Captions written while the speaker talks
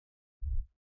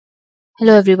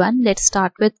Hello everyone, let's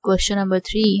start with question number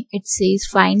 3. It says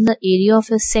find the area of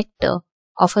a sector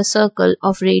of a circle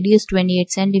of radius 28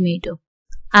 cm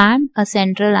and a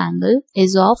central angle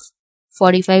is of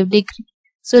 45 degree.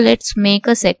 So let's make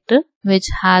a sector which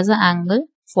has an angle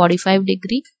 45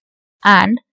 degree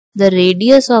and the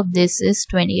radius of this is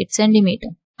 28 cm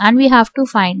and we have to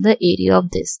find the area of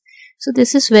this. So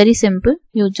this is very simple.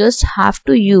 You just have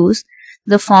to use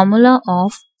the formula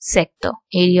of sector,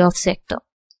 area of sector.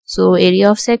 So area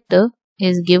of sector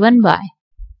is given by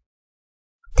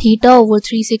theta over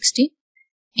 360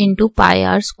 into pi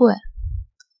r square.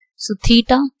 So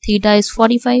theta is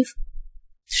 45,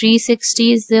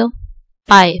 360 is there,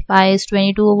 pi is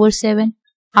 22 over 7,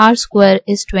 r square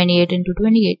is 28 into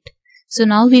 28. So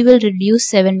now we will reduce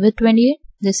 7 with 28,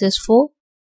 this is 4,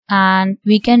 and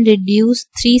we can reduce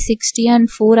 360 and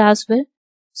 4 as well.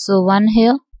 So 1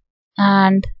 here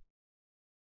and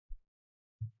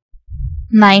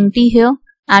 90 here,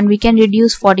 and we can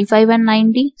reduce 45 and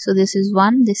 90. So this is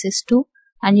 1, this is 2,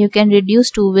 and you can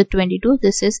reduce 2 with 22,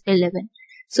 this is 11.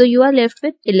 So you are left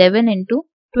with 11 into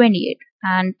 28,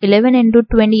 and 11 into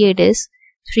 28 is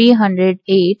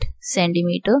 308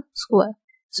 centimeter square.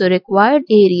 So required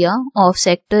area of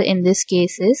sector in this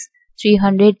case is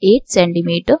 308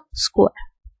 centimeter square.